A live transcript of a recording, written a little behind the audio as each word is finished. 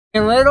A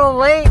little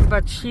late,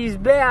 but she's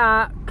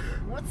back.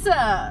 What's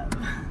up?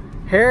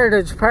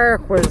 Heritage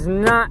Park was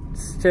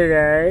nuts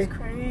today. It's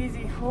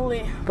crazy,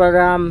 holy. But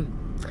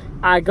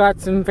I got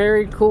some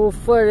very cool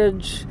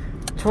footage.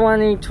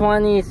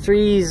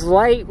 2023's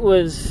light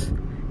was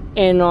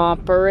in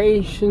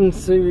operation,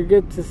 so you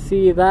get to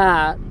see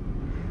that.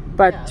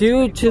 But yeah,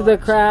 due to cool, the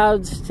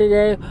crowds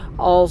today,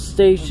 all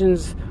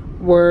stations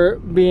were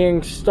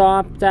being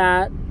stopped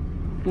at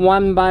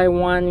one by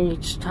one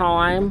each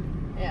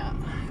time. Yeah.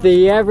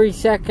 The every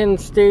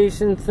second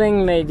station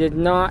thing they did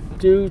not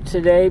do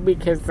today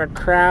because the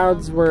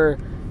crowds were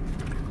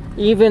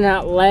even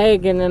at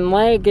Lagan, and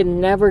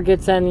Lagan never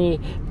gets any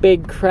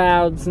big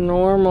crowds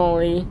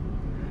normally.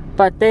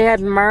 But they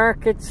had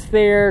markets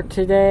there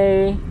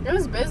today. It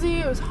was busy,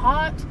 it was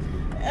hot.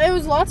 It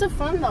was lots of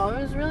fun though,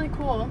 it was really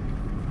cool.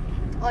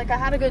 Like, I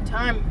had a good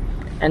time.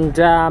 And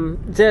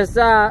just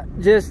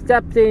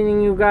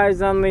updating you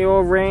guys on the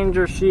old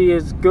Ranger, she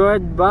is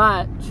good,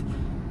 but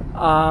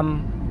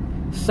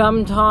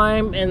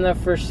sometime in the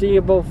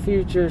foreseeable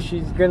future,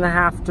 she's gonna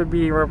have to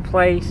be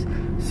replaced.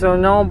 So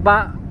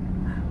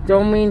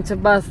don't mean to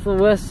bust the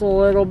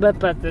whistle a little bit,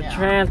 but the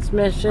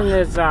transmission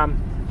is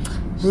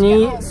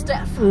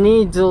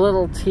needs a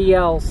little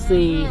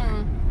TLC.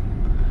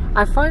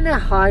 I find a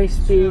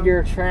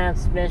high-speeder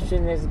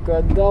transmission is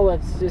good though.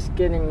 It's just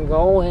getting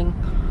going.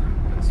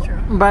 That's true.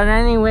 But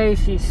anyway,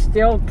 she's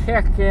still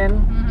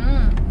kicking.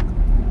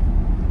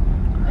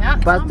 Yeah,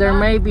 but there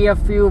may be a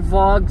few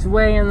vlogs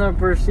way in the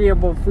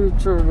foreseeable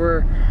future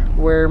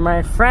where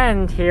my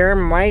friend here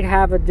might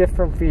have a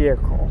different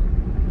vehicle.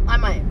 I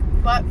might.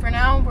 But for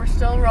now, we're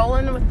still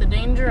rolling with the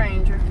Danger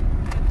Ranger.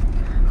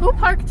 Who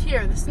parked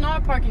here? This is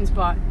not a parking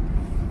spot.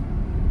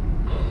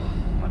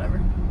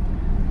 Whatever.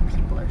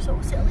 People are so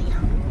silly.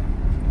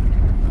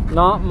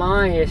 Not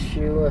my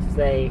issue if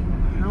they...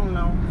 I don't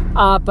know.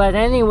 But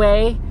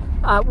anyway,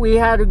 we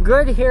had a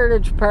good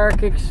Heritage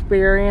Park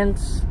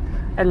experience.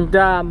 And,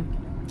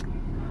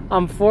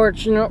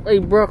 unfortunately,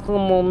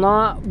 Brooklyn will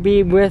not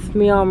be with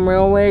me on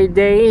Railway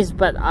Days,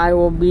 but I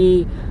will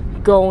be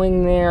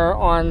going there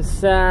on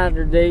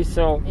Saturday,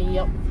 so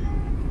yep.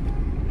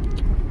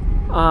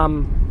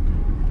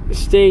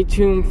 Stay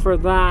tuned for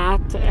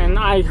that. And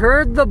I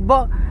heard the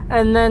boat,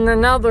 and then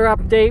another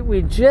update,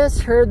 we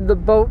just heard the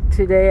boat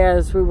today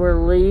as we were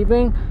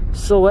leaving,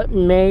 so it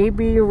may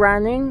be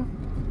running,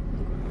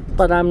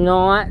 but I'm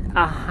not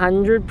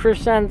 100%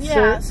 certain.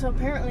 Yeah, so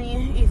apparently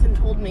Ethan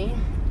told me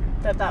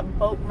that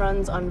boat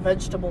runs on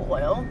vegetable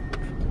oil,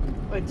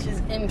 which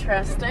is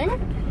interesting.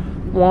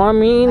 Well, I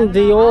mean,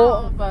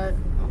 but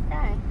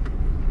okay.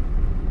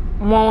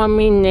 Well, I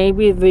mean,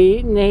 maybe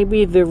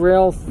the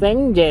real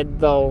thing did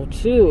though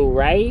too,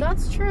 right?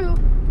 That's true.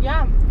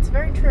 Yeah, it's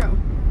very true.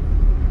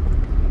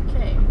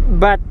 Okay.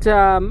 But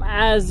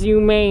as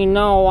you may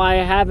know, I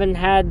haven't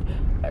done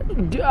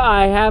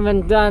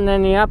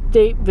any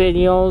update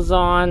videos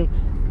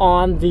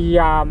on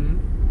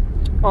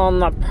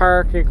the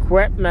park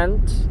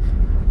equipment.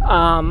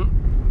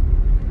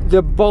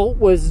 The boat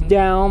was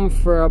down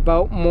for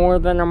about more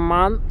than a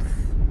month.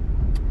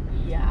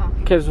 Yeah.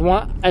 Have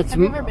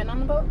you ever been on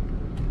the boat?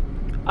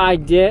 I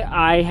did.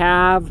 I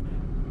have.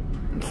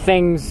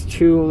 Things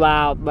too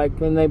loud, like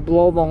when they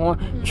blow the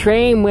horn.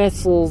 Train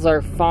whistles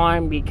are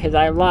fine because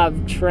I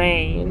love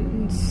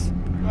trains.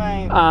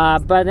 Right.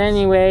 But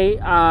anyway,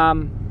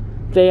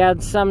 they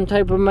had some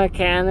type of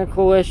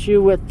mechanical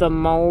issue with the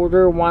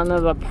motor, one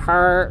of the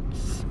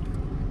parts.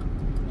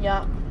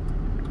 Yeah.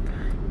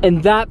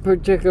 And that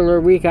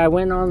particular week, I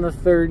went on the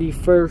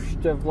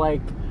 31st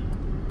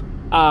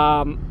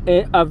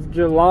of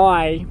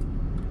July,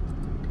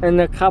 and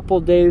a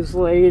couple days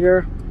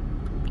later,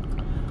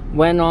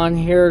 went on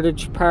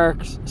Heritage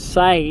Park's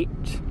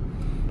site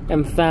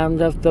and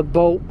found out the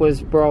boat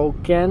was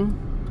broken.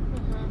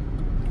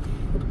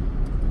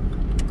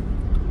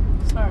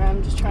 Sorry,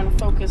 I'm just trying to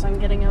focus on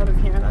getting out of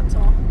here, that's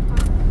all.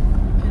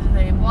 Because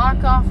they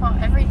block off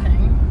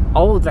everything.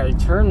 Oh, they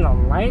turned the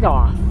light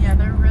off. Yeah,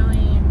 they're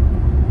really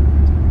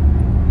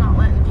not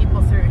letting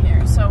people through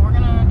here. So we're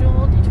gonna do a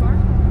little detour.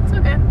 It's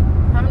okay.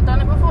 Haven't done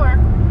it before.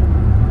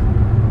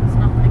 It's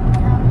not like we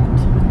haven't.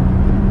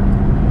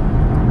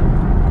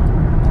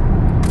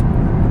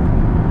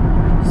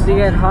 See,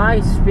 at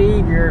high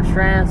speed, your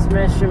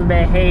transmission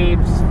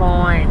behaves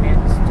fine.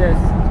 It's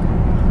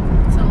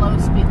a low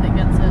speed that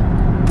gets it.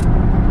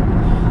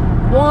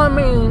 Well, I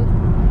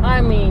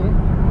mean,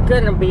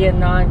 gonna be a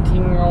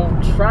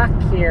 19-year-old truck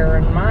here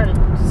in months.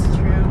 It's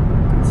true.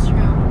 It's true.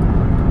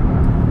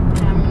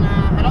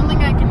 Yeah, I don't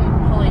think I can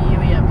pull a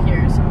Yui up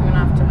here, so I'm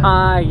gonna have to.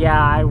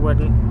 Yeah, I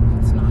wouldn't.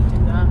 Let's not do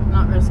that.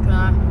 Not risk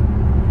that.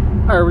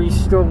 Are we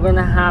still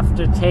gonna have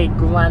to take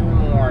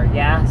Glenmore?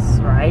 Yes,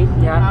 right?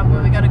 Yeah.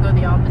 But we gotta go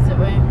the opposite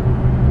way.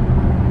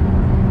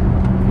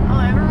 Oh,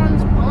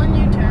 everyone's pulling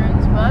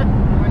U-turns, but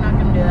we're not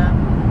gonna do that.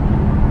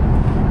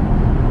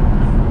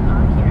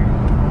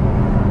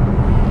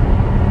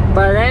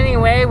 But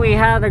anyway, we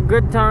had a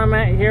good time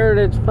at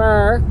Heritage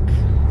Park.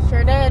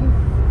 Sure did.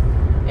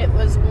 It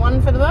was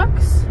one for the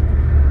books.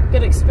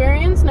 good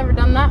experience. Never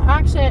done that.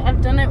 Actually,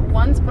 I've done it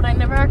once, but I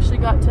never actually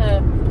got to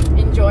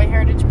enjoy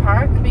Heritage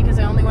Park because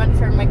I only went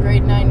for my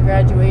grade 9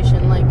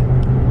 graduation like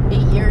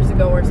 8 years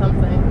ago or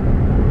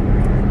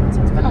something.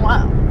 So it's been a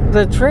while.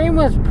 The train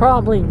was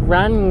probably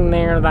running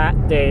there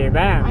that day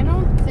then. I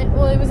don't think,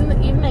 well, it was in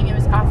the evening. It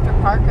was after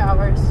park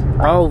hours.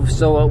 Oh,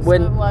 so it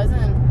wouldn't. So it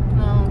wasn't,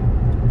 no.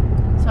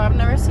 So I've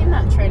never seen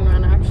that train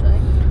run, actually.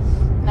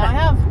 Now I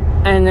have.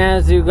 And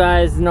as you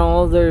guys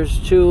know, there's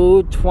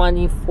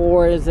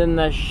 224s in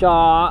the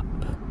shop.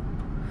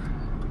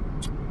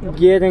 Yep.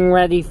 Getting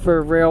ready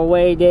for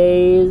railway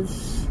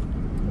days.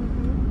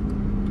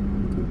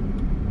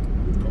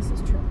 This is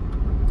true.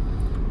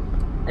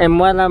 And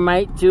what I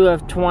might do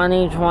if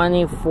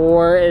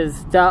 2024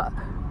 is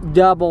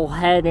double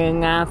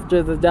heading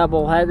after the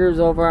double header's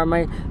over, I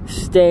might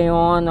stay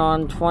on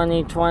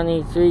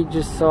 2023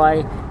 just so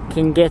I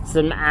can get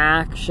some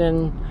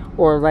action.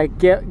 Or like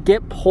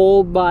get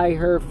pulled by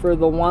her for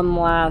the one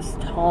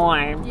last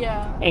time.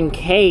 Yeah. In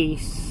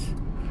case.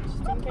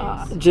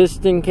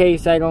 Just in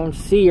case. I don't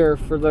see her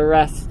for the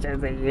rest of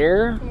the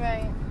year.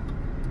 Right.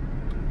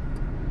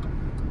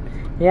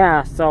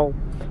 Yeah, so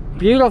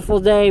beautiful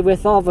day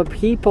with all the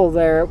people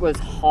there. It was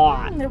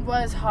hot. It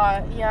was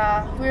hot,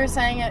 yeah. We were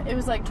saying it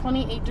was like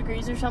 28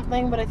 degrees or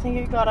something, but I think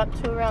it got up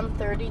to around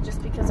 30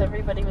 just because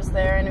everybody was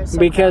there and it was so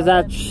because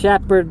crowded. at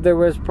Shepherd there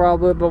was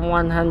probably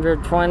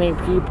 120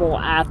 people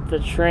at the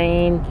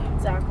train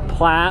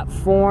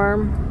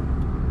platform.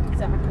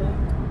 Exactly.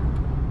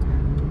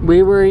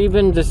 We were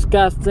even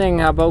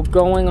discussing about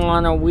going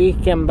on a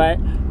weekend, but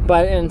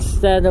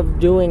instead of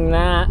doing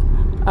that,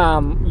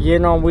 you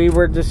know, we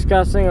were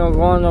discussing on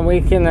going on a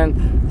weekend,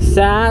 and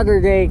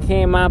Saturday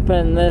came up,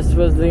 and this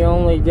was the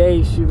only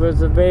day she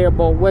was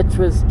available, which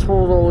was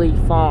totally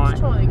fine.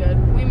 It's totally good.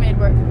 We made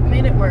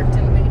it work,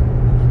 didn't we?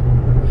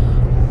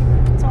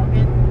 It's all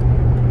good.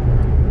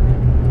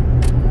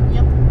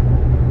 Yep.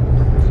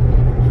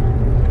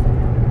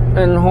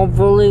 And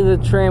hopefully the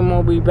train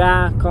will be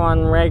back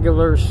on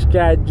regular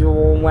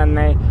schedule when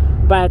they,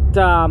 but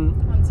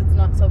once it's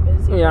not so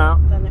busy, yeah.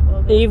 Then it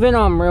will be. Even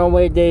on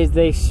railway days,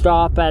 they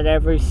stop at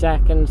every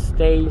second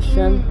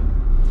station.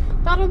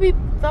 That'll be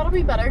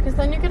better because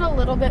then you get a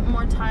little bit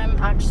more time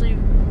actually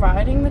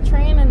riding the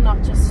train and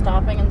not just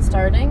stopping and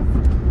starting,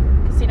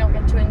 because you don't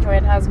get to enjoy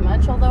it as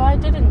much. Although I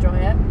did enjoy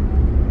it.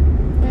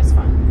 It was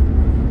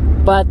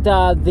fun. But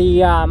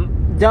the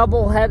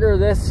double header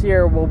this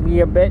year will be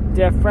a bit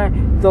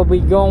different. They'll be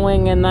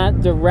going in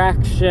that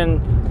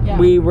direction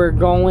we were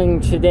going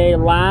today.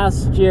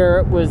 Last year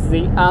it was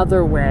the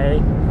other way,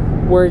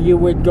 where you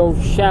would go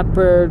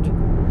Shepherd,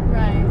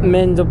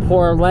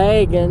 Mindapore,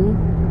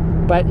 Lagan,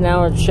 but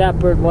now it's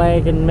Shepherd,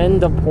 Lagan,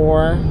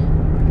 Mindapore.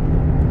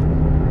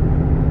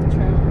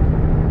 True.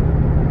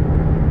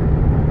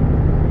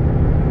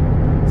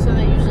 So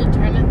they usually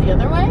turn it the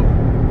other way?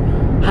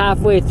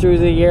 Halfway through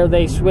the year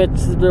they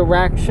switch the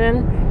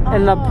direction,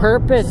 and the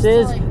purpose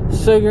is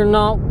so you're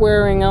not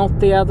wearing out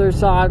the other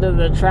side of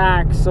the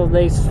track, so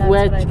they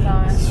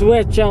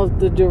switch out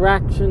the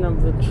direction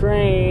of the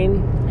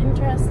train.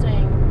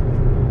 Interesting.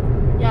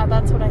 Yeah,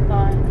 that's what I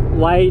thought.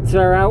 Lights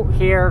are out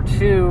here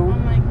too. Oh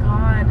my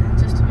god,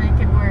 just to make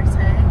it worse,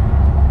 eh?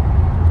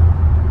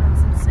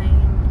 That's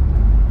insane.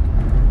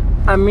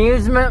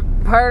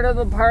 Amusement part of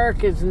the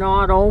park is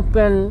not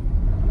open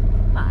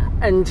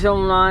until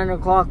 9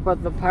 o'clock,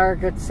 but the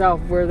park itself,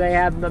 where they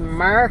have the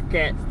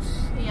markets,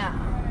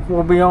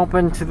 will be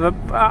open to the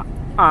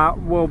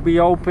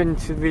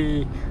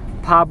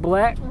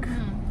public.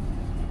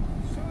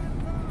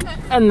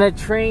 And the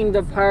train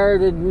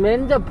departed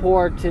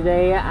Mindapore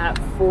today at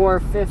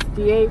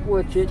 4:58,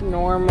 which it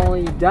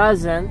normally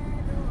doesn't.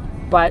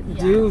 But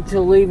due to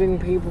leaving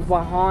people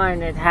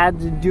behind, it had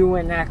to do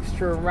an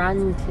extra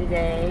run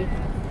today.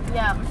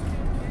 Yeah.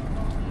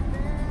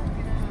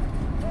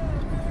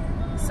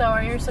 So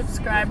are your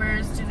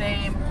subscribers, do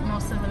they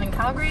mostly live in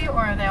Calgary, or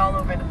are they all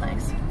over the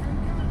place?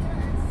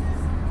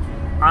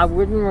 I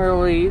wouldn't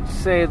really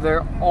say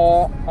they're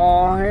all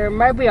here.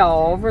 Maybe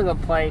all over the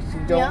place. You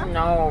don't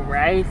know,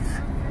 right?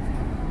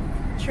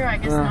 Sure, I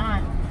guess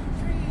not.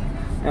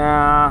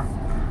 Yeah.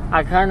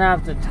 I kind of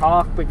have to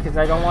talk because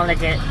I don't want to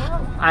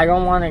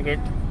get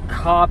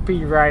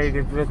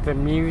copyrighted with the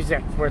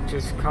music, which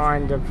is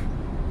kind of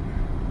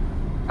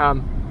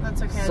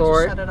that's okay. So I'll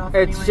just shut it off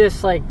it's anyway.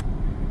 just like,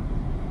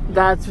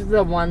 that's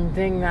the one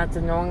thing that's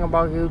annoying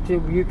about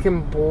YouTube. You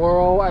can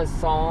borrow a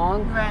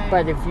song,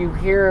 but if you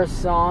hear a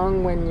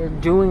song when you're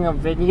doing a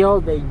video,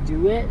 they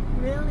do it.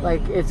 Really?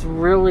 Like, it's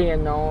really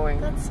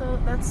annoying. That's so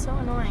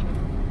annoying.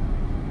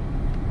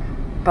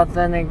 But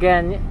then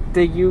again,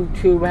 the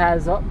YouTube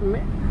has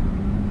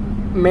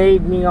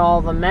made me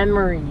all the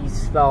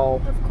memories,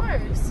 though. Of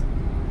course.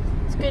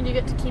 It's good you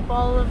get to keep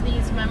all of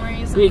these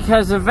memories.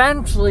 Because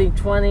eventually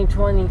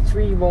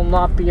 2023 will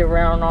not be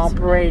around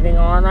operating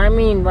on. I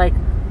mean, like,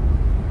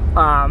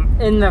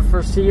 in the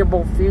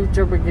foreseeable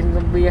future, because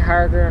it'll be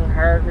harder and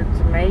harder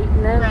to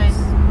maintenance.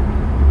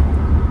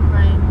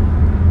 Right.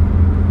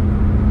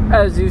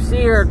 As you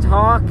see her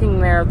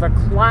talking there, the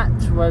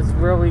clutch was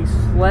really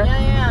slick.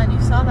 Yeah, and you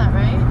saw that,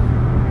 right?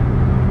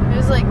 It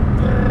was like, I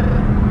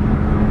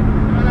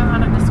don't know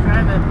how to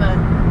describe it, but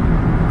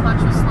the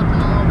clutch was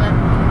slipping a little bit.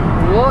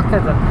 Look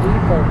at the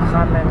people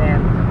coming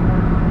in.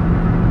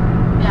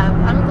 Yeah,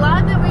 I'm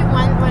glad that we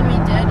went when we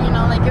did, you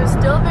know, like it was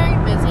still very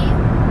busy.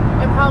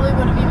 It probably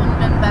would have even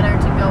been better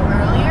to go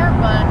earlier,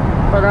 but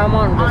I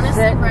wanted to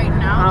honestly, sit. right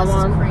now, this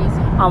is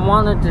crazy. I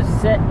wanted to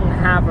sit and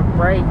have a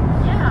break.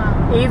 Yeah.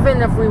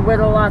 Even if we would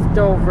have left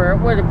over, it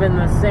would have been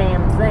the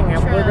same thing. It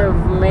True. would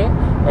have made.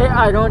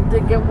 I don't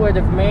think it would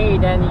have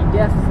made any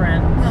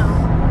difference. No.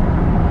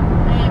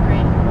 I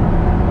agree.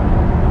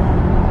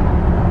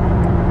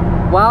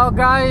 Well,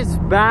 guys,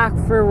 back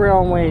for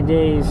Railway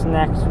Days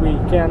next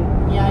weekend.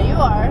 Yeah, you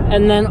are.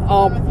 And then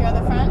I'll. With your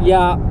other friend?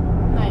 Yeah.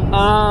 Nice.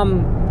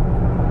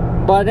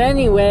 But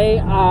anyway,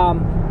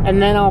 and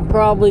then I'll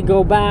probably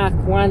go back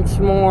once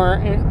more,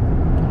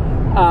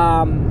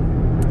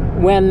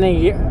 when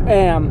the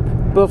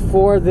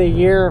before the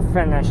year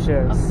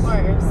finishes. Of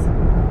course.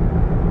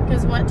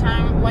 Because when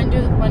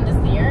does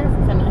the year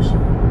finish?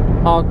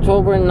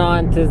 October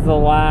 9th is the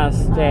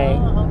last day.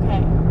 Oh,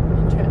 okay.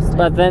 Interesting.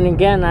 But then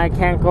again, I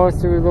can't go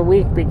through the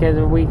week because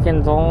the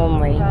weekend's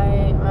only.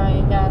 Right,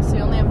 yeah. So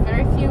you only have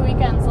very few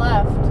weekends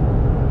left.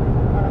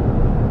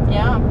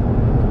 Yeah.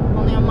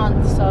 Only a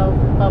month, so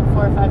about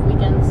 4 or 5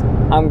 weekends.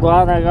 I'm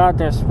glad I got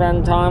to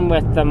spend time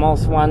with the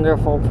most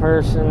wonderful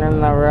person in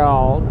the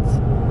world.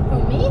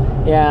 Who, me?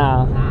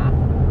 Yeah. Ah.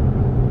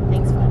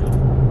 Thanks, buddy.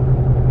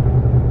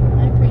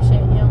 I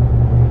appreciate you.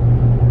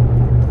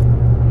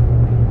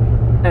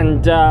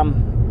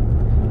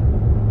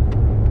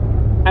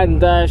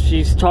 And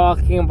she's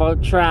talking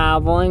about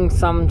traveling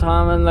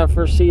sometime in the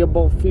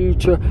foreseeable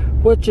future,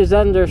 which is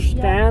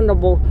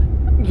understandable.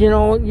 Yeah. You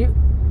know,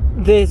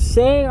 the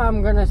saying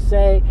I'm gonna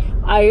say,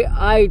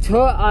 I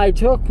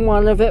took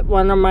one of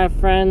my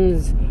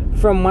friends.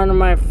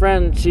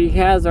 She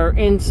has her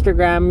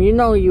Instagram. You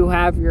know, you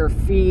have your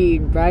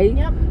feed, right?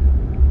 Yep.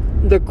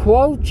 The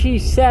quote she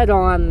said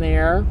on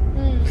there,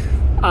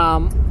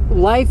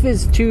 life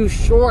is too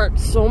short,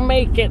 so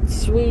make it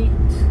sweet.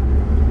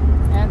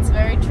 That's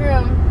very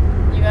true.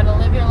 You gotta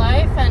live your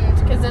life, and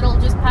because it'll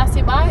just pass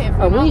you by. If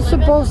Are we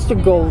supposed to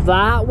go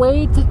that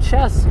way to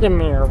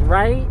Chestermere,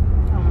 right?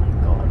 Oh my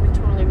god, we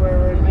totally were,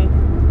 weren't we?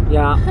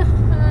 Yeah.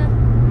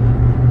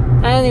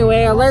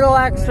 Anyway, a little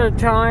extra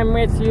time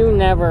with you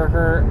never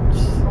hurts.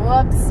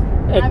 Whoops.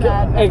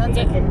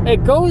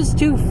 It goes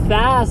too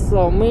fast,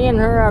 though. Me and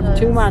her have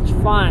too much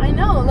fun. I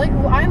know. Like,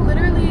 I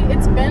literally,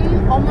 it's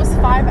been almost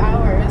 5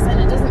 hours, and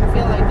it doesn't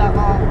feel like that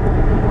long.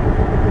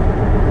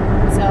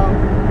 So,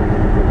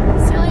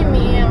 silly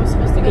me. I was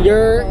supposed to get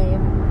away.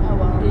 Oh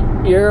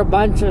well. You're a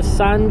bunch of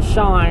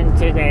sunshine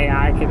today.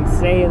 I can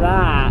say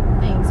that.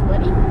 Thanks,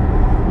 buddy.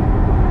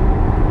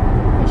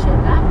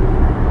 Appreciate that.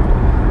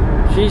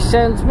 She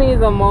sends me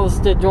the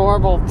most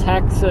adorable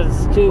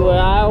texts too, and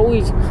I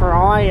always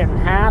cry and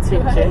happy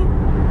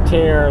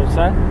tears.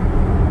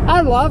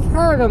 I love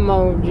heart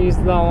emojis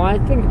though. I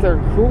think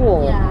they're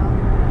cool.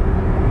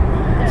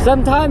 Yeah.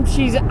 Sometimes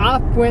she's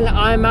up when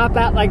I'm up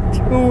at like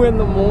 2 in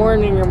the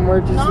morning, and we're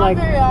just not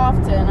very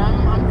often.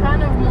 I'm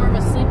kind of more of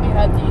a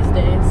sleepyhead these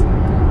days.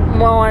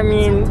 Well, I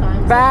mean,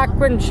 back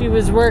when she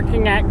was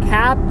working at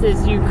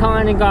Cactus, you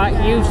kind of got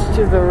used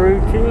to the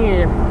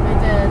routine. I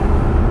did.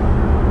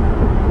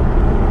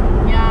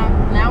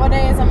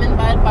 Nowadays, I'm in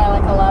bed by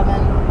like 11.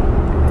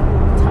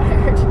 I'm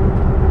tired.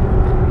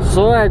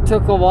 So it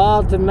took a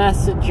while to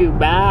message you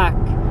back.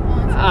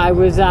 Oh, I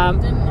always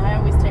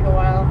take a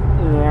while.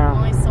 Yeah. I'm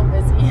always so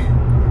busy.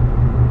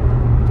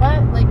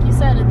 But like you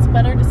said, it's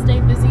better to stay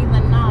busy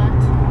than not,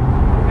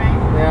 right?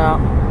 Yeah.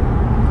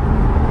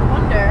 I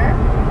wonder.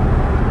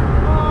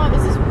 Oh,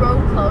 is this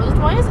road closed?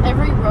 Why is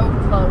every road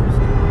closed?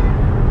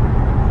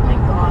 Oh my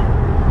god.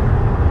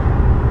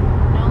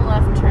 No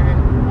left turn.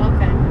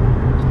 Okay.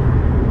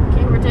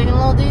 We're taking a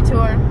little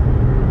detour.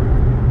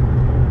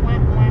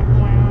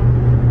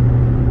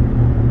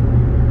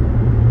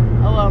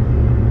 Oh well.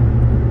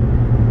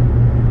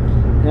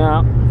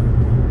 Yeah.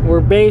 We're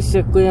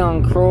basically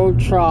on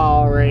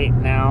Crowchild right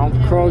now.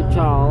 Yeah,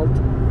 Crowchild.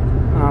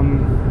 Oh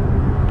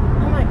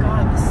my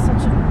god, this is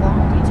such a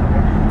long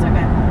detour. It's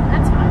okay.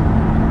 That's fine.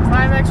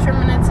 5 extra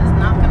minutes is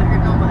not gonna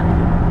hurt nobody.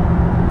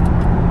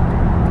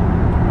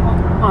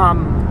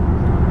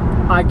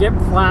 I get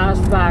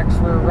flashbacks.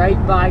 We're right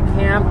by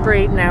camp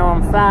right now.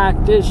 In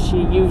fact,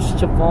 she used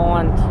to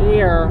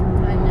volunteer.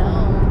 I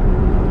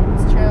know.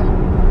 It's true.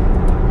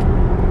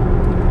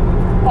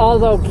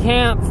 Although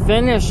camp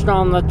finished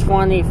on the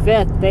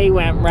 25th, they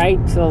went right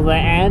till the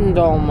end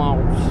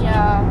almost.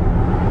 Yeah.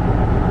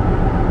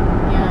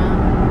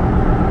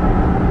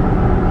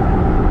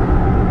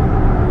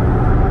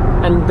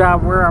 And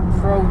we're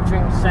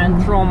approaching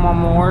Central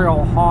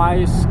Memorial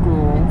High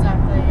School.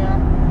 Exactly, yeah.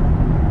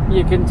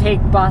 You can take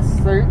bus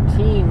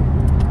 13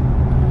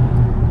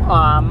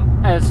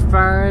 as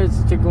far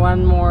as to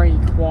Glenmore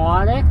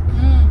Aquatic.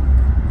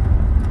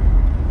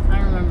 I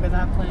remember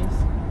that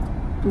place.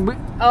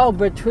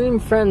 Between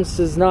Friends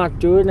does not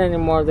do it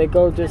anymore. They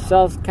go to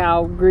South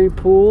Calgary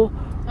Pool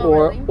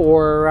or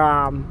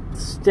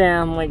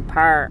Stanley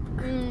Park.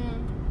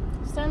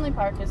 Stanley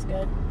Park is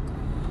good.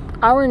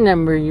 I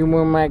remember you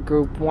were my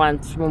group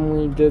once when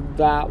we did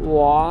that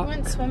walk. We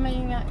went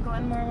swimming at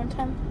Glenmore one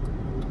time.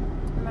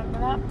 Remember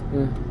that?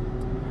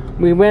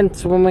 We went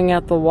swimming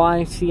at the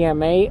YMCA,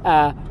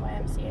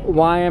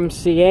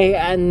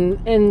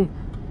 and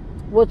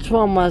which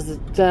one was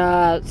it?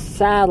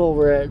 Saddle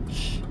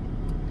Ridge,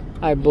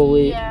 I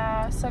believe.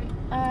 Yeah,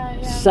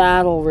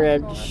 Saddle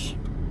Ridge.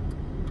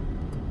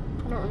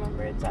 I don't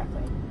remember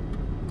exactly.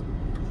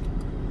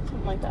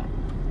 Something like that.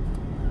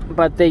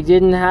 But they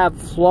didn't have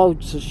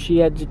floats, so she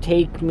had to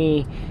take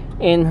me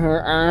in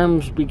her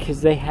arms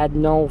because they had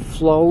no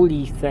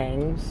floaty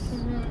things.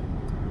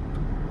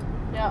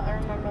 Yeah, I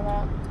remember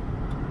that.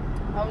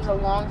 That was a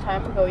long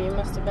time ago. You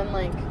must have been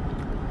like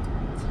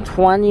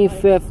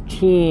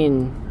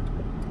 2015.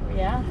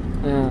 Yeah.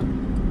 Yeah.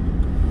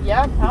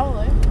 Yeah,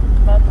 probably.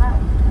 About that.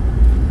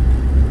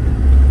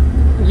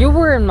 You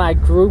were in my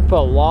group a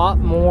lot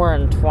more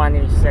in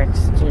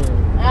 2016.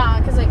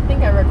 Yeah, because I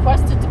think I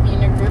requested to be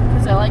in your group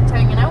because I liked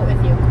hanging out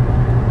with you.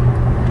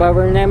 But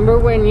remember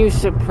when you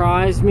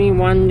surprised me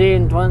one day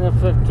in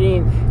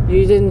 2015?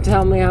 You didn't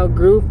tell me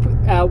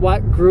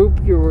what group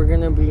you were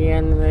going to be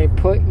in, and they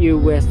put you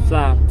with...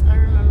 I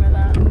remember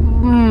that.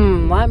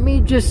 Let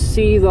me just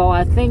see, though.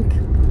 I think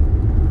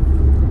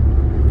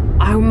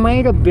I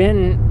might have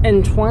been...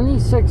 In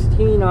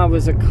 2016, I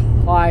was a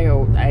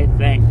coyote, I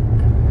think.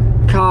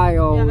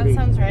 Coyote. Yeah, that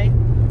sounds right.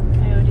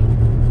 Coyote.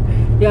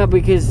 Yeah,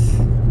 because...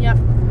 Yep,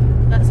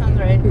 that sounds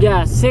right.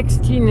 Yeah,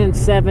 16 and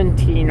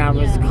 17, I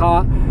was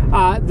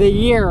the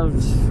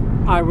years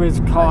I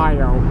was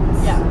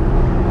coyotes. Yeah.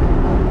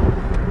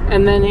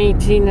 And then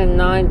 18 and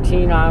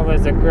 19, I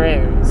was a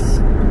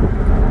grizzly.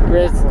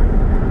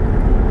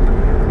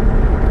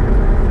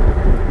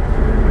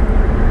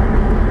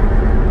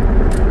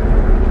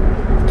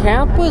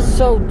 Camp was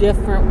so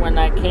different when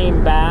I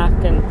came back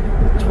in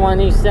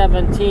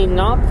 2017.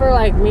 Not for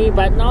like me,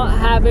 but not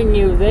having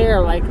you there.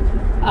 Like,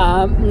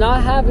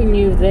 not having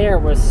you there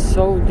was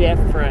so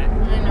different.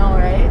 I know,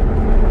 right?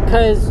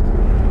 Because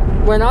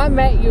when I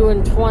met you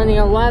in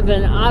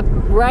 2011, up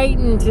right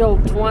until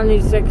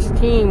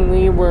 2016,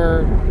 we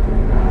were...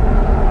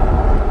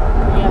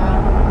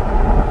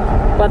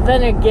 Yeah. But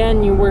then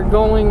again, you were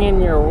going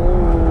in your,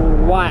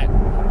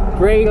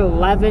 grade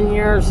 11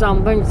 year or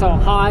something, so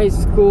high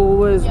school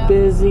was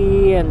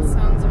busy and...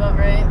 Sounds about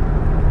right.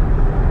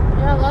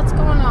 Yeah, lots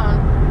going on.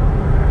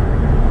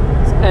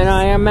 And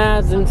I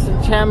imagine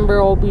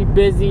September will be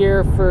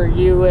busier for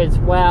you as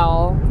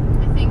well.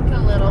 I think a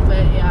little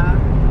bit, yeah.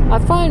 I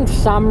find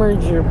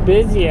summer's your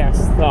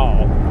busiest,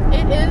 though.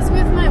 It is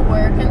with my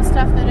work and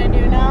stuff that I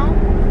do now.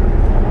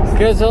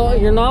 Because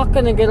you're not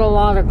going to get a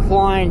lot of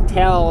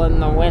clientele in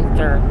the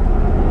winter.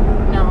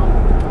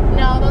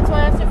 No, that's why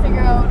I have to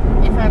figure out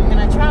if I'm going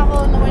to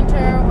travel in the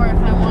winter or if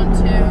I want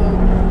to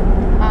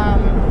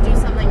do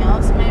something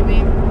else,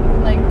 maybe.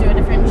 Like, do a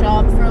different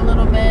job for a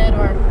little bit,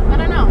 or I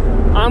don't know.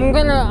 I'm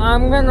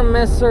gonna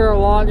miss her a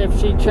lot if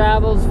she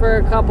travels for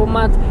a couple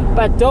months,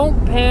 but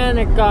don't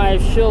panic,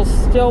 guys. She'll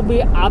still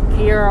be up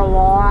here a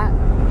lot.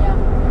 Yeah.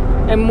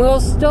 And we'll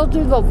still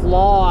do the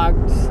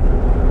vlogs.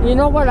 You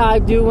know what I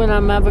do when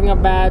I'm having a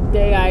bad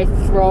day? I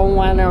throw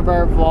one of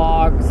our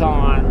vlogs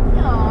on.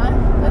 Aw,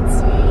 that's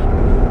sweet.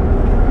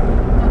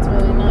 That's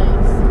really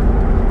nice.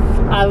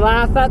 I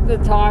laugh at the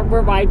top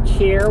where my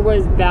chair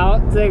was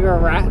bouncing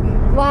around.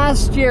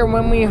 Last year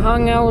when we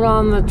hung out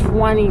on the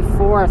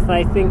 24th,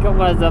 I think it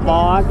was, of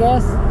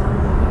August,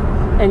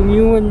 and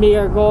you and me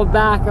are going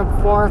back and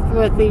forth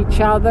with each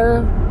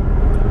other.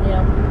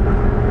 Yeah.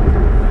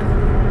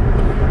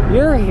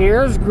 Your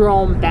hair's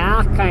grown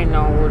back, I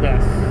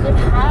noticed. It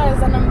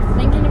has, and I'm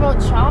thinking about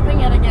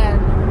chopping it again.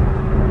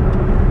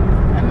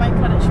 I might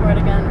cut it short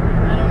again.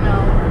 I don't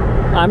know.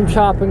 I'm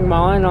chopping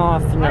mine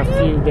off in a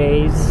few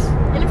days.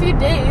 In a few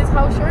days?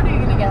 How short are you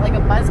going to get? Like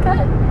a buzz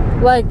cut?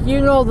 Like, you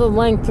know the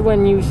length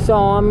when you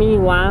saw me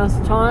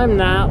last time?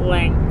 That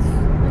length.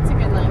 That's a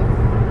good length.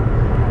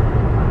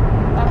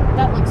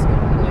 That looks good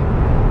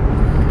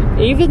on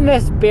you. Even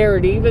this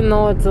beard, even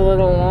though it's a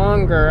little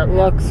longer, it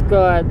looks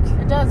good.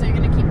 It does. Are you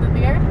going to keep the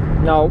beard?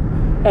 No.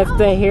 If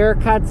the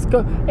haircuts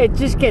go, it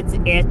just gets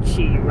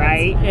itchy,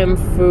 right? And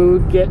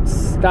food gets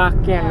stuck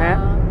in it.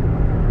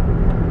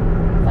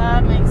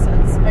 That makes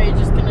sense. Are you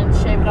just going to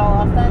shave it all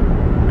off then?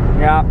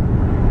 Yeah.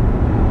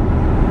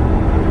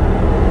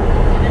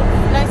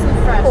 Nice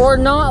and fresh. Or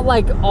not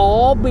like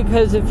all,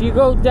 because if you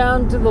go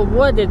down to the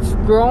wood, it's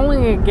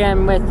growing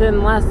again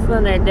within less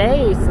than a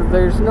day, so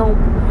there's no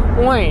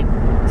point.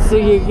 So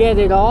you get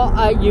it all,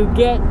 you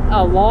get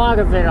a lot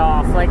of it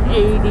off, like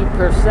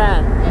 80%.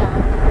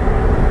 Yeah.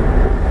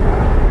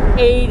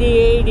 80,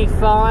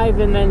 85,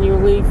 and then you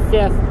leave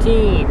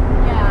 15.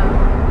 Yeah.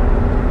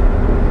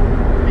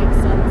 Makes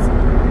sense.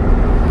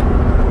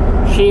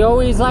 She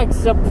always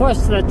likes to push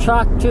the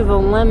truck to the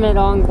limit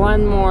on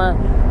Glenmore,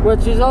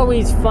 which is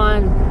always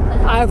fun.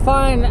 I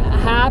find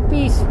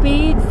Happy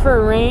Speed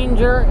for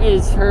Ranger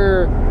is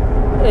her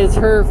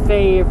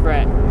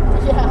favorite.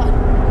 Yeah,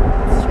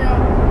 it's true.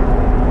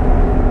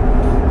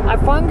 I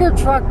find your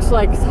trucks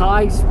likes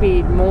high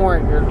speed more,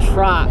 your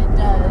truck. It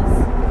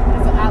does.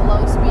 Because at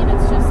low speed,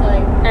 it's just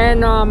like...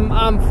 And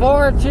I'm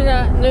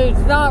fortunate, it's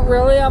not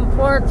really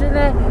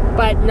unfortunate,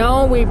 but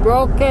no, we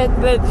broke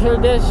the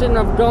tradition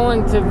of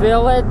going to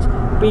Village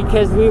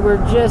because we were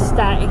just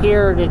at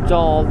Heritage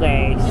all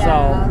day,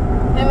 Yeah,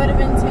 so. it would have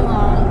been too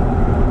long.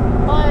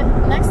 But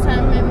next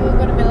time, maybe we'll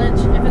go to Village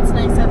if it's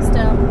nice out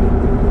still.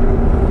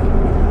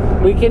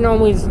 We can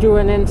always do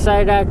an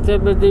inside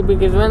activity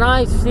because when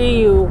I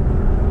see you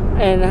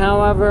in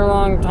however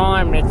long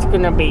time, it's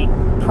going to be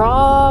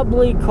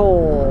probably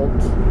cold.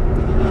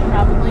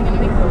 Probably going to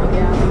be cold,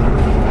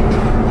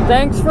 yeah.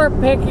 Thanks for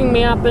picking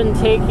me up and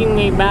taking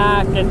me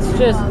back. It's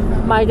just,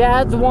 my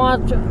dad's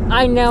watch.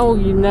 I know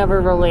you never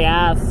really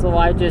asked, so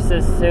I just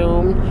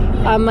assumed.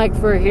 Yeah. I'm like,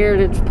 for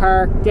Heritage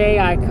Park Day,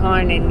 I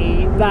kind of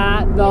need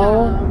that,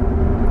 though. Yeah.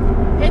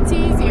 It's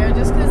easier,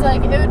 just because,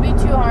 like, it would be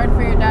too hard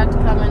for your dad to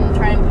come and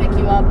try and pick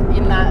you up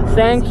in that.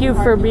 Thank you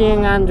for parking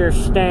being lot.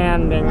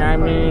 understanding. Of I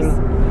mean, course.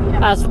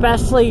 Yeah.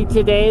 especially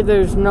today,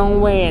 there's no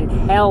way in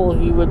hell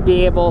he would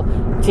be able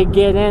to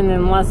get in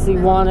unless he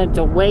wanted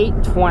to wait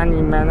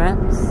 20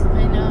 minutes.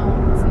 I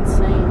know, it's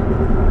insane.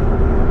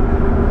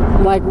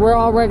 Like, we're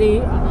already...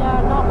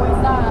 Yeah, not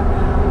worth that.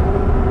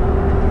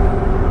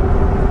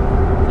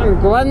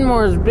 And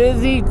Glenmore's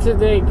busy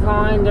today,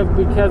 kind of,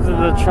 because of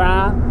the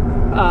trap.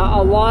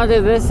 A lot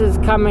of this is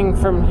coming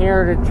from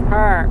Heritage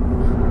Park.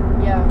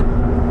 Yeah.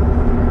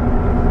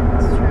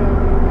 It's true.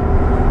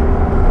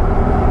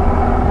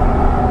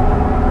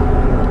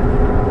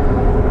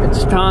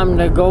 It's time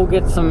to go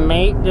get some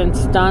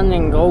maintenance done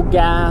and go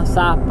gas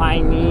up. I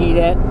need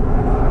it.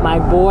 My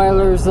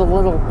boiler's a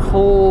little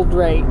cold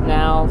right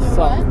now,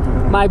 so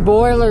what? my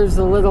boiler's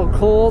a little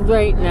cold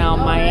right now.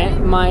 know, My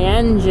right? my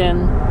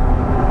engine.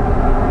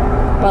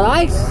 But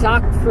I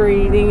suck for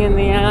eating in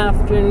the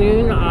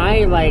afternoon. I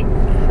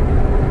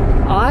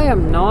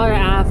am not an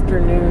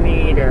afternoon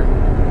eater.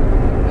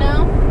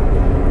 No?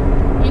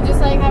 You just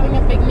like having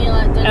a big meal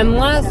at dinner?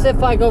 Unless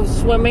if I go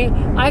swimming,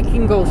 I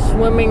can go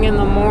swimming in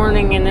the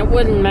morning and it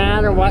wouldn't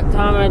matter what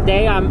time of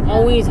day. I'm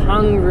always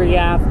hungry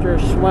after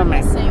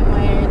swimming. The same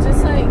way.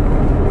 Just like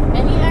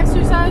any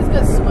exercise,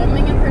 but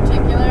swimming in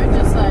particular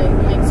just like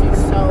makes you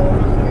so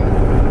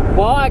hungry.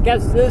 Well, I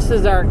guess this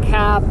is our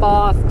cap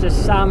off to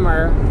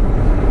summer.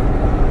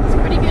 It's a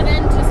pretty good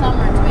end to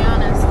summer, to be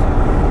honest.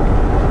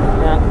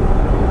 Yeah.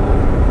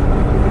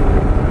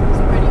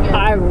 It's pretty good.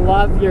 I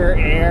love your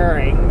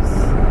earrings.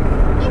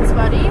 Thanks,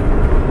 buddy.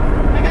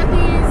 I got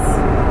these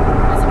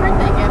as a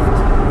birthday gift.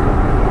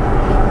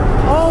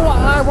 Oh,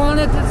 I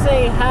wanted to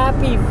say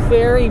happy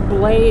fairy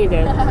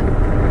bladed.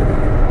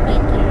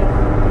 Thank you.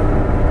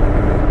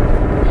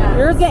 Yeah.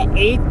 You're the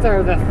 8th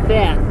or the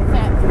 5th.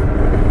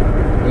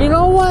 Fifth. You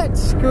know what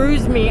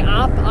screws me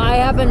up? I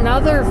have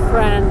another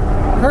friend.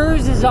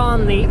 Hers is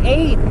on the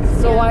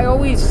 8th, so I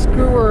always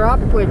screw her up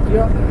with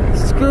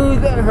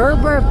her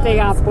birthday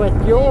up with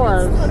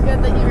yours. It's so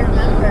good that you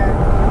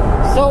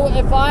remember. So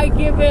if I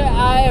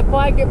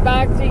get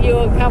back to you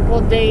a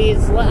couple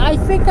days, I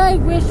think I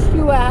wish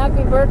you a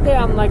happy birthday.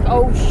 I'm like,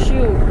 oh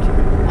shoot,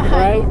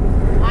 right?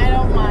 I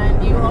don't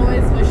mind. You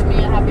always wish me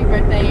a happy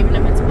birthday, even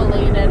if it's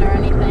belated or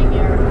anything.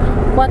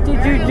 What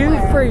did you do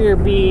for your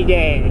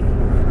B-Day?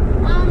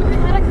 I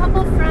had a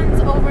couple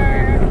friends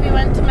over. We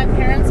went to my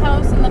parents'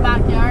 house in the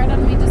backyard,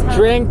 and we just had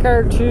Drink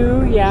or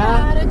two,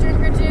 I had a drink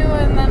or two,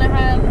 and then I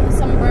had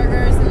some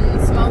burgers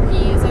and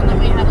smokies, and then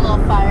we had a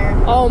little fire.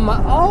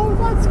 Oh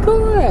that's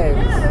good.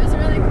 Yeah, it was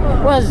really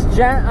cool.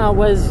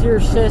 Was your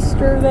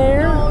sister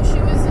there? No, she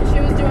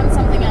was doing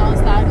something else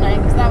that night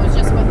because that was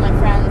just with my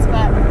friends.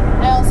 But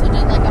I also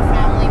did like a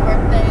family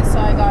birthday, so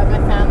I got my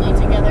family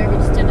together. We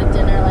just did a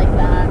dinner like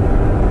that.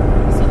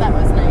 So that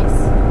was nice.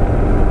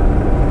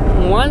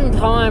 One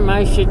time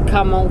I should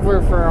come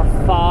over for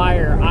a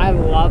fire. I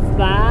love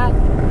that.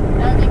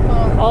 That would be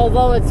cool.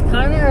 Although it's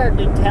kind of hard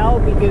to tell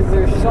because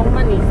there's so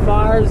many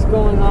fires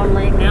going on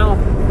right now,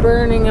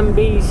 burning in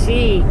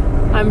BC.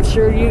 I'm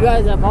sure you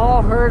guys have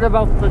all heard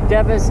about the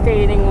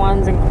devastating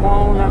ones in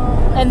Kelowna.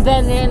 Oh, And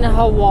then in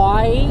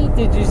Hawaii,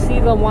 did you see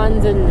the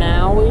ones in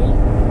Maui?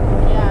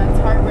 Yeah, it's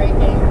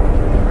heartbreaking.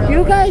 Really.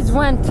 You guys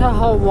went to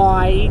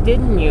Hawaii,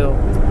 didn't you?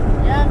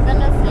 Yeah, I've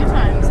been a few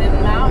times in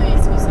Maui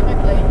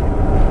specifically.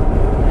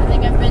 I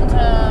think I've been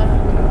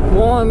to...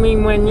 Well, I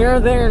mean, when you're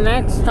there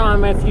next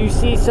time, if you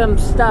see some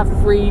stuff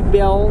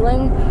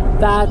rebuilding,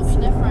 that's... It'll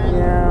be different.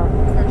 Yeah.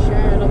 For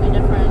sure, it'll be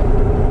different.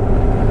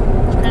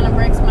 Which kind of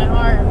breaks my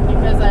heart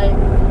because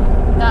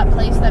that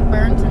place that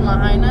burnt in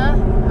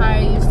Lahaina, I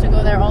used to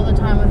go there all the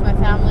time with my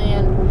family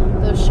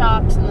and those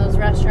shops and those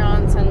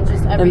restaurants and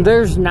just everything. And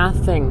there's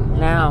nothing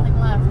now. Nothing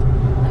left.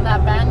 And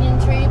that banyan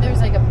tree, there's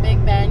like a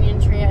big banyan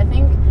tree. I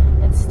think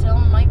it still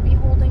might be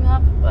holding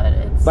up, but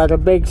it's... But a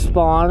big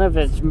spawn if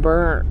it's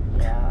burnt.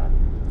 Yeah,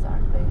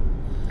 exactly.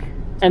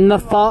 And the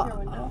Walk your fall...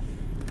 window.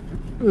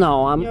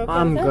 No, You okay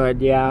I'm with it?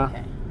 good, yeah.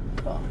 Okay,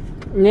 cool.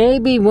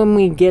 Maybe when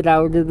we get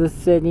out of the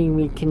city,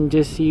 we can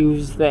just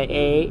use the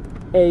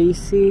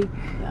AC.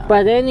 Yeah.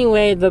 But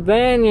anyway, the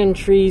banyan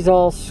tree's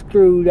all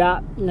screwed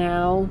up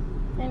now.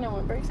 I know,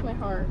 it breaks my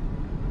heart.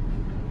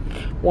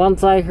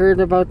 Once I heard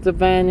about the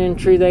banyan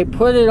tree, they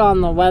put it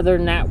on the Weather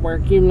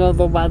Network. You know,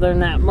 the Weather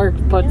Network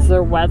puts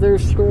their weather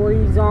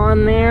stories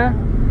on there.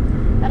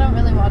 I don't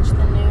really watch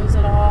the news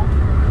at all.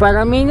 But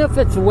I mean, if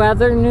it's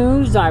weather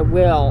news, I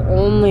will.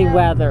 Only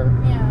weather.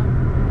 Yeah.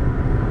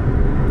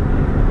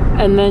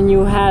 And then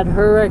you had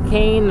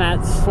hurricane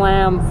that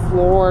slammed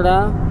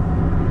Florida.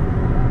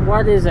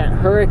 What is it?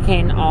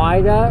 Hurricane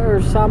Ida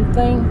or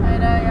something?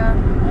 Ida, yeah.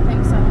 I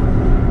think so.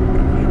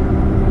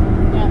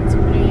 Yeah, it's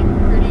pretty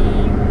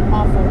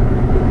awful.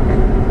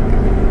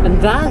 And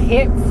that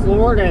hit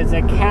Florida as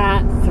a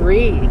Cat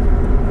 3.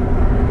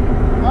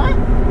 What?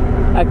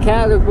 A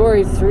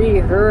Category 3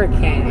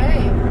 hurricane.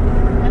 Hey,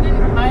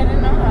 I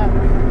didn't know that.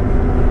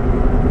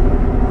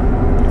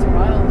 It's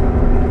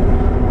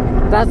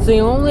wild. That's the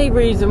only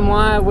reason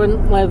why I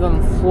wouldn't live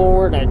in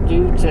Florida,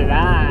 due to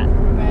that.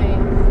 Right.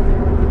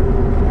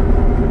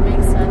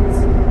 Makes sense.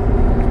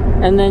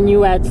 And then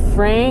you had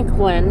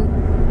Franklin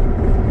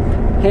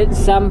hit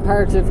some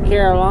parts of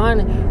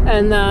Carolina,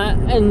 and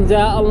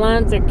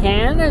Atlantic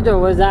Canada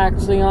was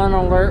actually on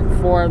alert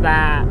for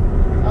that.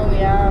 Oh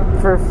yeah.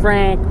 For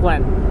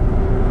Franklin.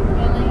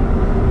 Really?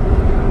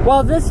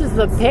 Well, this is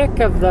the pick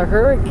of the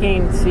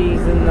hurricane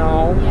season,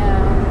 though. Yeah.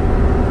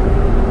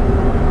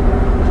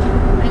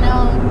 I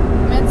know.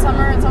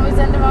 Midsummer, it's always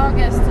end of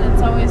August.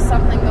 It's always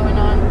something going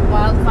on.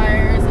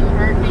 Wildfires and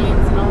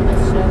hurricanes and all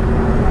this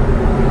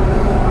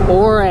shit.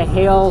 Or a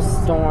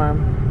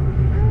hailstorm.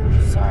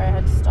 Sorry, I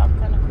had to stop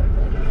kind of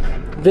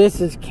quickly. This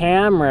is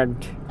Cameron,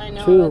 I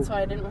know, too. that's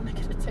why I didn't want to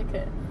get a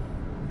ticket.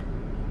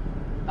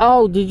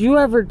 Oh, did you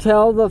ever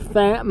tell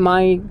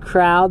my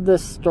crowd the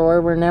story?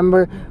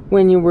 Remember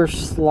when you were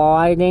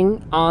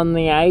sliding on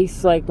the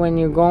ice, like when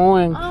you're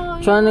going,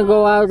 trying to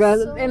go out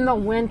in the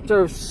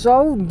winter?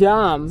 So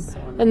dumb.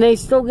 And they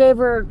still gave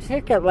her a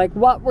ticket. Like,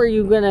 what were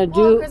you going to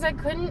do? Well, because I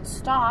couldn't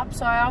stop,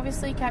 so I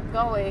obviously kept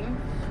going.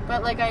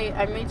 But, like,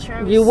 I made sure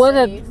I was safe. You would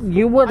have. I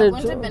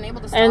wouldn't have been able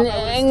to stop.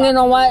 And you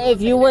know what?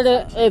 If you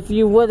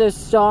would have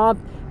stopped,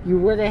 you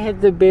would have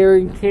hit the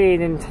barricade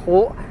and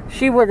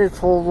she would have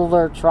totaled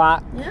her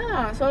truck.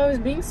 Yeah, so I was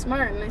being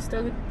smart, and they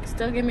still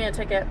gave me a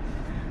ticket.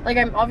 Like,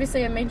 I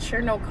made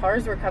sure no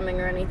cars were coming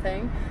or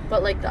anything,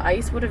 but like the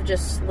ice would have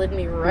just slid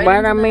me right.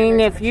 But I mean,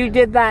 if you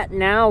did that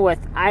now with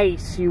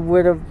ice, you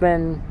would have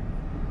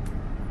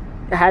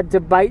had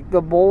to bite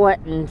the bullet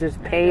and just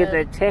pay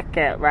the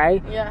ticket,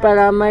 right? Yeah. But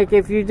I'm like,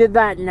 if you did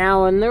that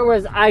now and there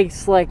was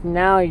ice like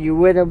now, you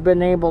would have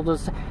been able to,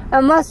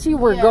 unless you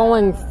were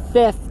going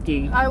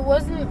 50. I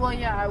wasn't. Well,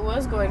 yeah, I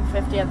was going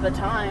 50 at the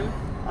time.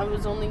 I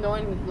was only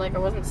going, like, I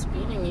wasn't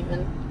speeding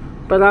even.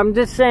 But I'm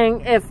just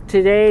saying, if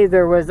today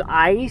there was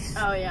ice,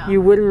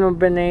 you wouldn't have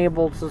been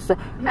able to.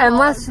 No,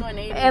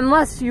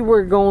 unless you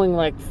were going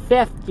like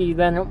 50,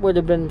 then it would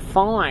have been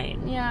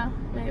fine. Yeah,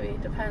 maybe.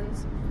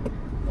 Depends.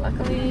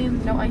 Luckily,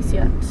 no ice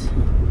yet.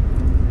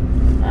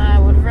 I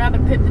would have rather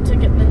paid the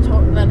ticket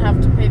than have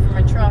to pay for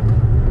my truck.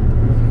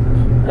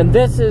 And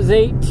this is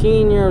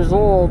 18 years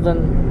old,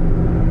 and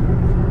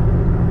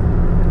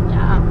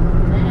yeah,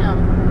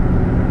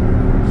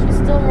 damn. She's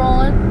still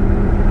rolling.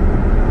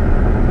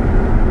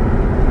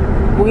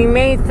 We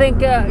may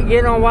think,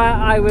 you know what,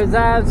 I was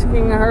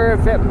asking her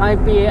if it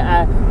might be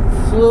a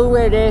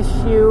fluid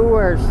issue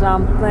or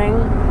something,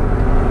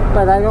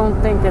 but I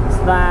don't think it's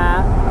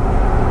that.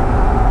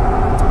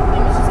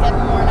 Maybe she's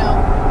getting worn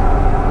out.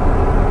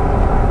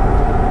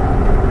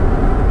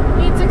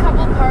 Needs a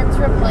couple parts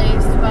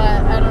replaced,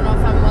 but I don't know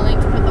if I'm willing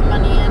to put the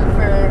money in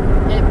for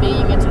it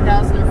being a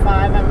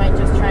 2005. I might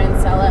just try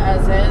and sell it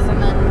as is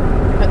and then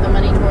put the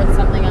money towards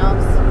something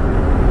else.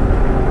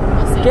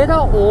 Get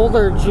an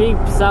older Jeep,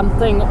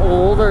 something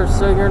older,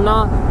 so you're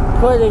not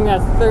putting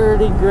a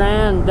 30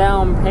 grand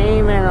down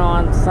payment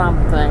on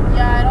something.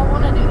 Yeah, I don't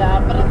want to do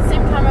that, but at the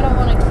same time, I don't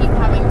want to keep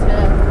having to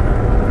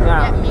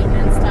get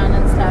maintenance done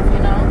and stuff, you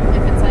know,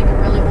 if it's like a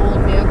really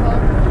old vehicle.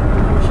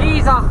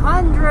 She's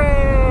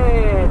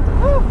 100!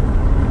 Woo.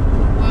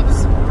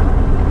 Whoops.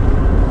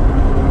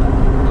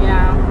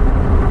 Yeah.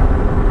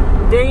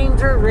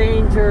 Danger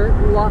Ranger.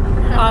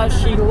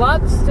 She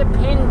loves to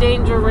pin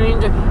Danger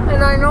Ranger.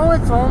 And I know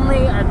it's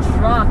only a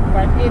truck,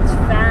 but it's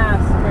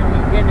fast when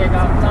you get it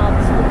up top.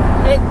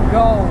 It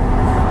goes.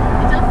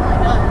 It definitely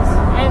does.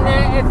 And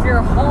then if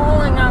you're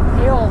hauling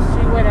uphill,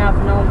 she would have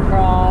no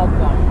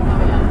problem. Oh,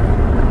 yeah.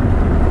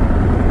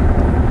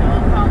 No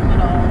problem at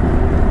all.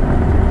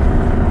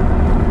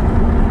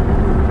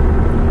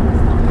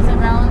 As long as I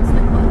balance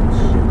the clutch.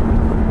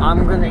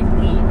 I'm gonna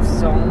eat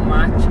so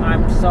much.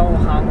 I'm so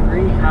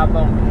hungry. How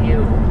about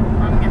you?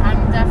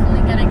 I'm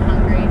definitely getting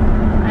hungry.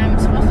 I'm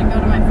supposed to go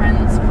to my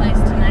friend's place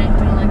tonight,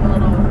 do like a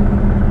little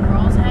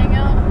girls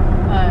hangout,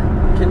 but...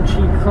 Can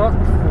she cook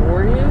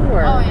for you,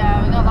 or...? Oh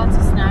yeah, we got lots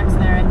of snacks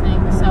there, I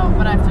think, so,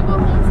 but I have to go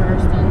home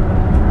first and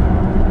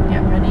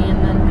get ready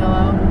and then go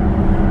out.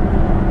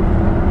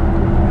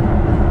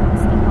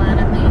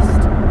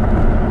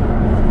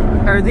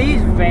 Are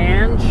these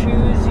Van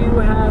shoes you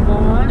have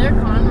on? They're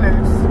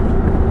Converse.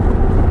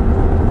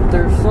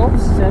 They're so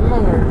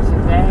similar to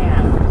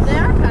Vans. They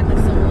are kind of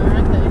similar,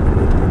 aren't they?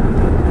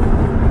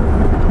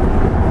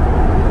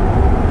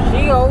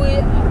 She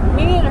always,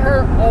 me and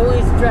her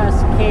always dress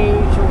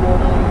casual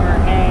when we're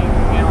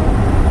hanging out.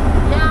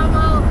 Yeah,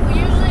 well, we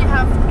usually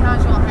have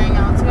casual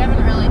hangouts. We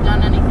haven't really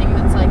done anything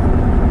that's like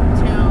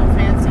too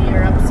fancy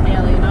or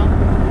upscale, you know?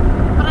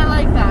 But I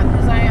like that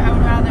because I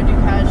would rather do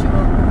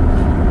casual.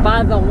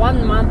 By the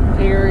 1 month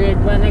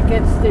period, when it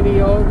gets to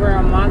be over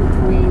a month,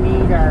 we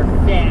need our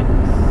fix.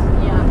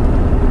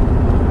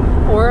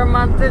 Yeah. Or a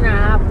month and a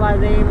half. By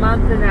the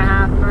month and a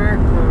half mark,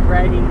 we're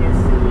ready to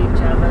see each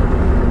other.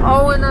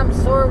 Oh, and I'm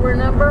sorry,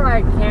 remember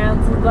I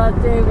canceled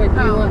that day with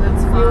you,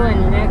 that's you fine.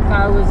 and Nick?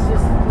 I was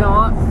just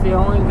not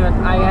feeling good.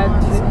 I had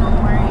It's to. no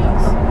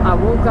worries. I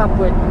woke up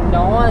with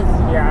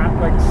nausea at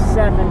like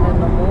 7 in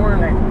the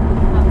morning.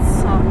 That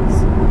sucks.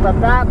 But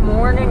that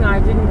morning, I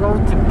didn't go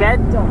to bed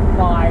till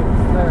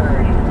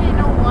 5:30. Okay,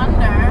 no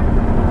wonder.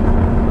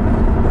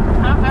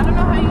 I don't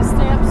know how you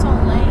stay up so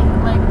late.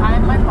 Like,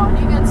 my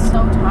body gets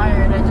so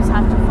tired. I just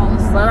have to fall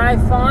asleep. But I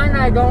find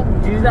I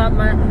don't do that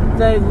much.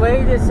 The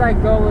latest I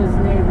go is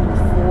maybe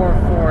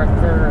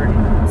 4:30.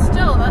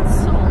 Still, that's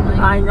so late.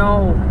 I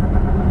know.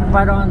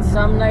 But on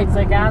some nights,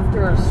 like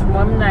after a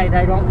swim night,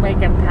 I don't make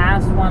it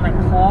past 1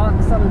 o'clock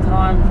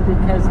sometimes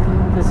because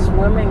the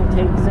swimming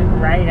takes it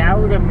right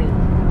out of me.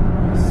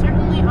 You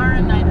certainly are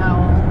a night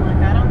owl.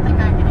 Like, I don't think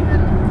I could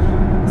even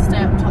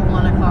stay up till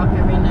 1 o'clock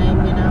every night,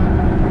 you know?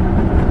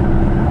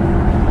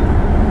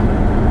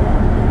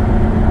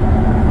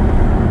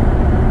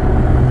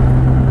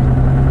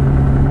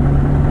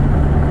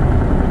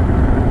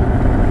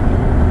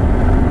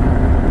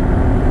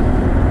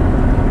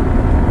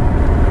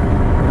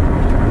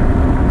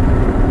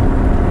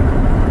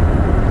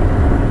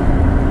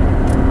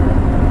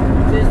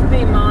 Just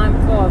be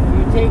mindful, if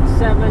you take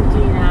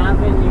 17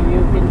 Avenue,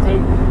 you can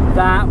take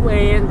that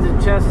way into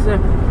Chester.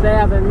 They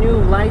have a new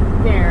light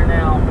there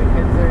now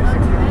because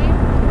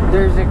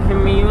there's a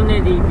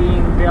community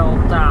being built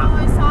Oh, up.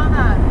 I saw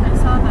that. I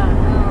saw that.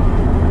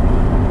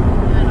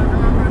 Yeah, I don't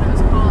remember what it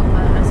was called,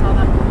 but I saw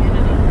that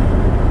community.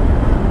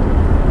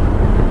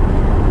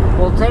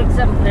 We'll take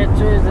some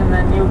pictures and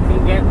then you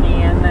can get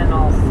me in and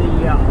I'll see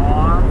you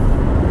off.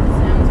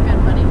 Sounds good,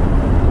 buddy.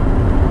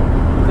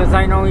 Because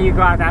I know you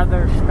got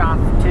other stuff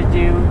to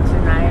do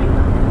tonight.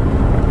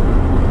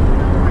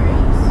 No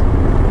worries.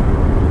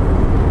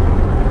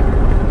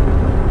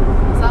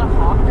 Is that a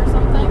hawk or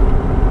something?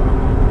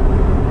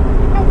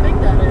 Look how big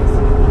that is.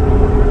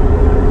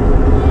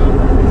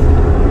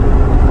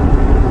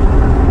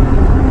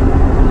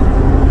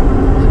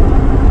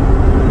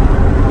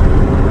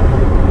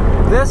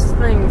 This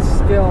thing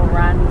still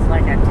runs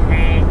like a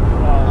tank.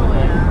 Oh,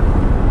 yeah.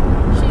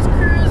 She's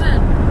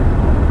cruising.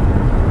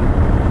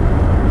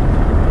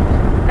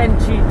 And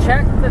she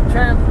checked the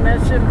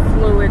transmission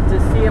fluid to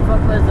see if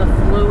it was a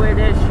fluid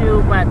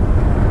issue, but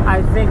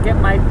I think it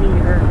might be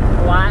her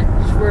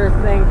clutch, we're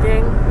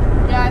thinking.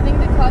 Yeah, I think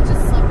the clutch is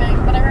slipping,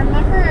 but I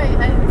remember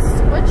I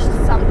switched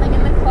something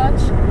in the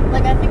clutch.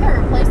 Like, I think I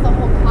replaced the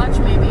whole clutch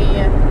maybe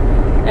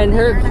And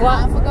her a year and a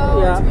half clutch,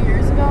 ago or 2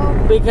 years ago.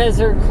 because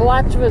her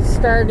clutch was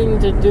starting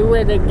to do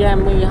it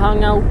again. We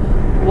hung out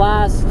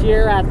last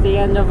year at the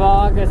end of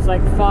August,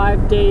 like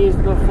 5 days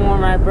before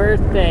my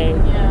birthday.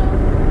 Yeah.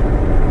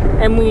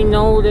 And we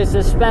noticed,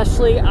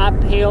 especially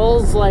up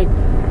hills, like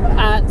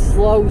at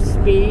slow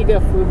speed,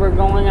 if we were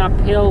going up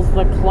hills,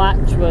 the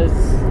clutch was...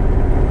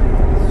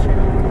 It's true.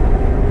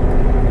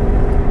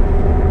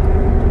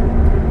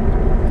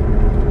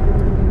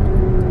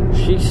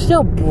 She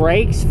still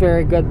brakes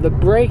very good. The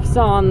brakes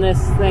on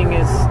this thing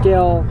is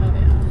still... Oh, yeah.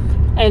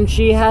 And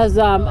she has,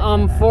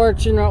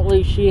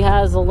 unfortunately, she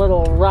has a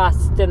little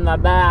rust in the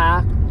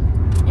back.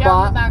 Yeah,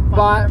 on the back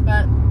bumper,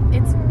 but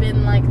it's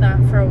been like that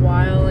for a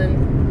while, and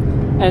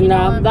And you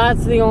know,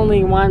 that's the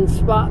only one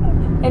spot.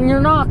 And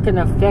you're not going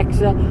to fix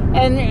it.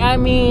 And, I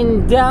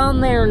mean,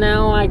 down there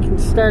now, I can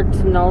start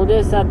to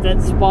notice at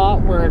that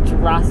spot where it's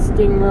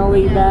rusting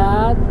really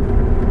bad.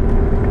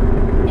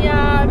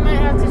 yeah, I might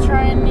have to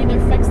try and either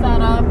fix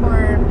that up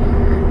or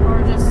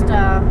just,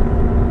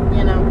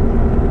 you know.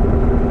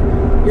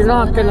 You're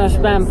not going to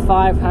spend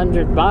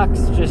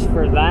 $500 just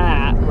for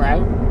that,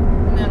 right? No.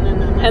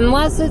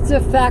 Unless it's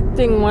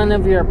affecting one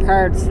of your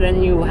parts,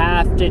 then you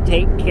have to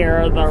take care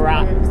of the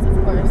rust.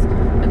 Of course.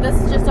 But this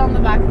is just on the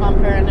back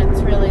bumper, and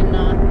it's really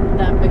not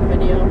that big of a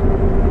deal.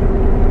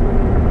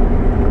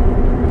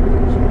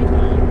 Should be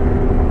fine.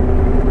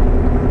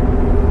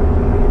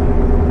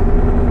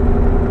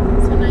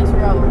 It's a nice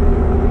road.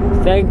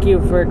 Thank you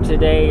for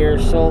today. You're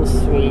so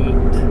sweet.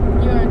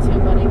 You are too,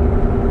 buddy.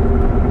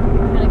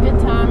 Had a good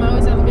time. I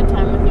always have a good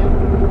time with you.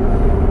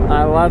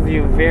 I love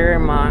you very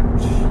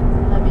much.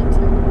 Love you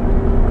too.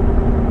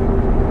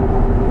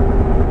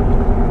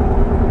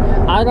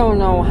 I don't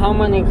know how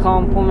many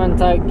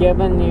compliments I've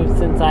given you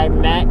since I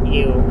met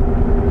you.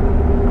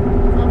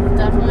 I've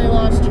definitely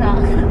lost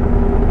track.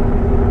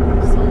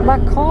 So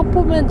But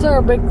compliments are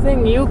a big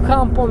thing. You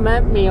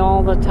compliment me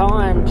all the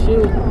time,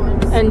 too.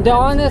 And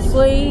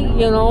honestly,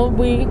 you know,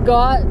 we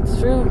got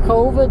through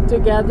COVID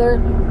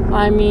together.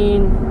 I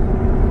mean,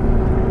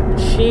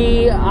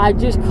 I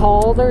just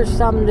called her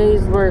some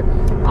days where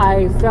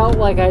I felt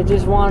like I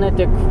just wanted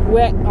to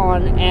quit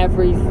on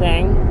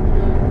everything.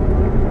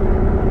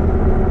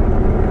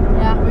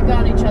 Yeah, we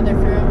got each other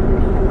through,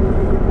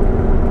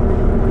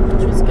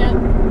 which was good.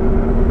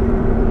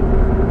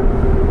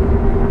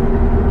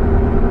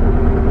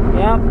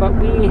 Yeah, but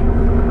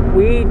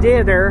we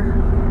did her.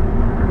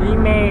 We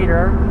made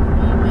her.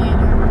 We made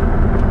her.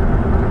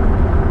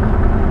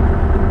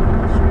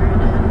 Sure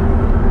did.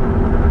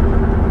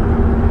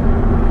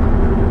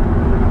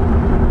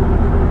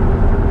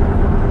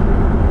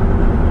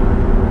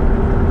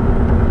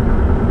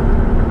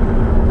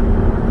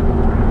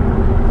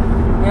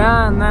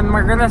 Yeah, and then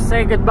we're gonna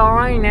say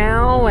goodbye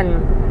now,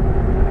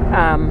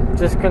 and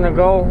just gonna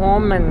go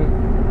home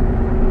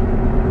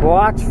and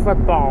watch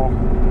football.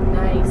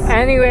 Nice.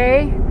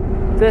 Anyway,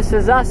 this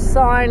is us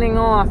signing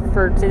off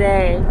for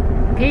today.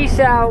 Peace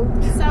out.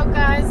 Peace out,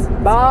 guys.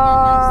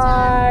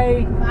 Bye.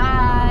 See you again next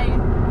time. Bye.